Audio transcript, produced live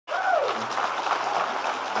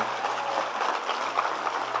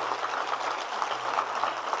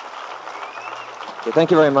Okay,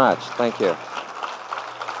 thank you very much. Thank you.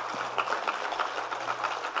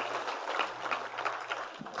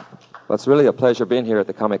 Well, it's really a pleasure being here at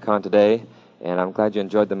the Comic-Con today, and I'm glad you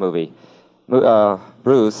enjoyed the movie.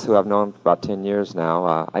 Bruce, who I've known for about 10 years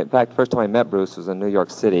now, in fact, first time I met Bruce was in New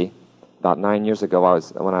York City about 9 years ago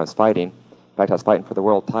when I was fighting. In fact, I was fighting for the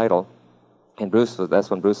world title, and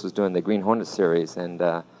that's when Bruce was doing the Green Hornet series, and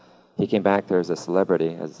he came back there as a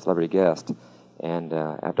celebrity guest. And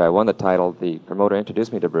after I won the title, the promoter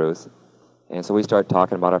introduced me to Bruce, and so we started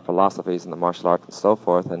talking about our philosophies in the martial arts and so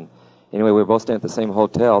forth. And anyway, we were both staying at the same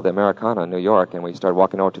hotel, the Americana in New York, and we started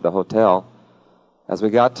walking over to the hotel. As we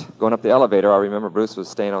got going up the elevator, I remember Bruce was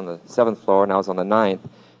staying on the 7th floor, and I was on the 9th.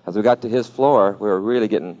 As we got to his floor, we were really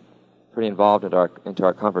getting pretty involved into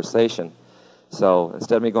our conversation. So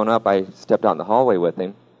instead of me going up, I stepped out in the hallway with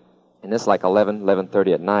him, and this is like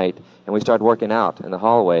 11:30 at night, and we started working out in the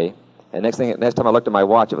hallway. And next time I looked at my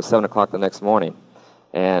watch, it was 7 o'clock the next morning.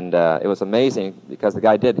 And it was amazing because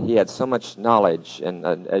he had so much knowledge and,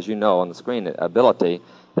 as you know on the screen, ability,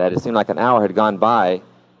 that it seemed like an hour had gone by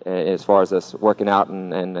as far as us working out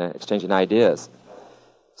and exchanging ideas.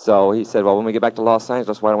 So he said, well, when we get back to Los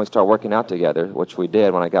Angeles, why don't we start working out together, which we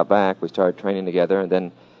did. When I got back, we started training together, and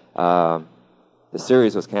then the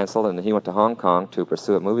series was canceled, and he went to Hong Kong to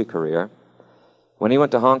pursue a movie career. When he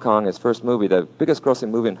went to Hong Kong, his first movie, the biggest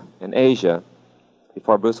grossing movie in Asia,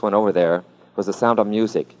 before Bruce went over there, was The Sound of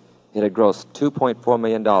Music. It had grossed $2.4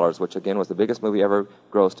 million, which again was the biggest movie ever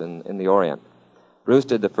grossed in the Orient. Bruce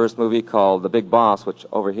did the first movie called The Big Boss, which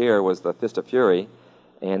over here was The Fist of Fury,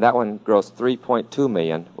 and that one grossed $3.2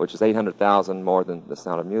 million, which is $800,000 more than The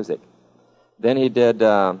Sound of Music. Then he did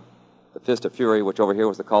The Fist of Fury, which over here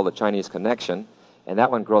was called The Chinese Connection, and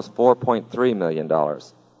that one grossed $4.3 million.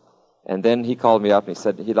 And then he called me up and he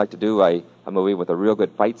said he'd like to do a movie with a real good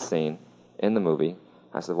fight scene in the movie.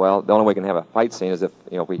 I said, well, the only way we can have a fight scene is if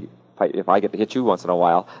I get to hit you once in a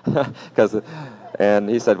while. And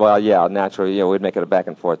he said, well, yeah, naturally, we'd make it a back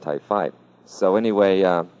and forth type fight. So anyway,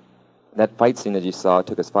 that fight scene that you saw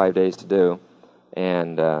took us 5 days to do,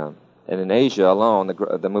 and in Asia alone,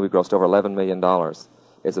 the movie grossed over $11 million.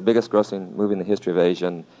 It's the biggest grossing movie in the history of Asia,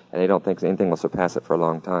 and they don't think anything will surpass it for a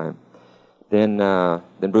long time. Then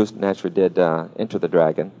Bruce naturally did Enter the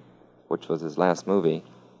Dragon, which was his last movie,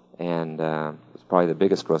 and it was probably the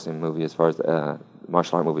biggest grossing movie as far as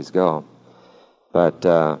martial art movies go. But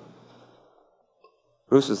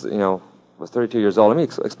Bruce was 32 years old. Let me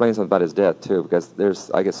explain something about his death too, because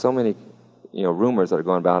there's, I guess, so many rumors that are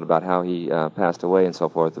going about how he passed away and so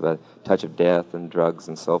forth, about touch of death and drugs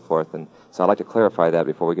and so forth. And so I'd like to clarify that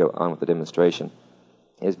before we go on with the demonstration.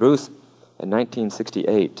 Is Bruce in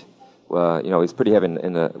 1968? He's pretty heavy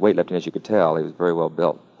in the weightlifting, as you could tell. He was very well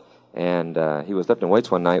built. And he was lifting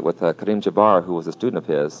weights one night with Kareem Jabbar, who was a student of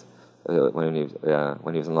his when he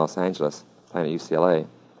was in Los Angeles, playing at UCLA.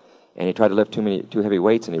 And he tried to lift too heavy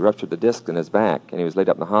weights, and he ruptured the disc in his back, and he was laid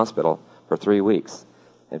up in the hospital for 3 weeks.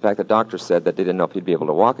 In fact, the doctor said that they didn't know if he'd be able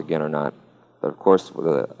to walk again or not. But of course, with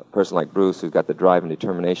a person like Bruce, who's got the drive and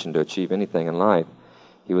determination to achieve anything in life,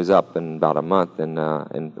 he was up in about a month,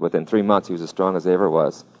 and within 3 months, he was as strong as he ever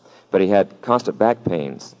was. But he had constant back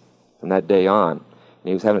pains from that day on, and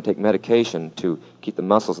he was having to take medication to keep the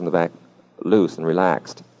muscles in the back loose and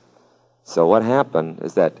relaxed. So what happened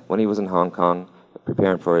is that when he was in Hong Kong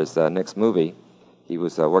preparing for his next movie, he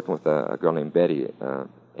was working with a girl named Betty,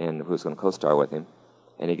 and who was going to co-star with him,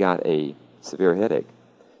 and he got a severe headache.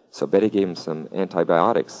 So Betty gave him some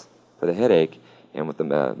antibiotics for the headache, and with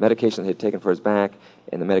the medication he had taken for his back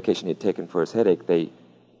and the medication he had taken for his headache, they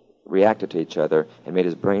reacted to each other and made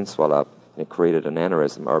his brain swell up, and it created an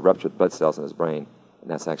aneurysm or ruptured blood cells in his brain, and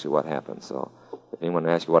that's actually what happened. So if anyone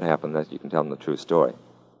asks you what happened, you can tell them the true story.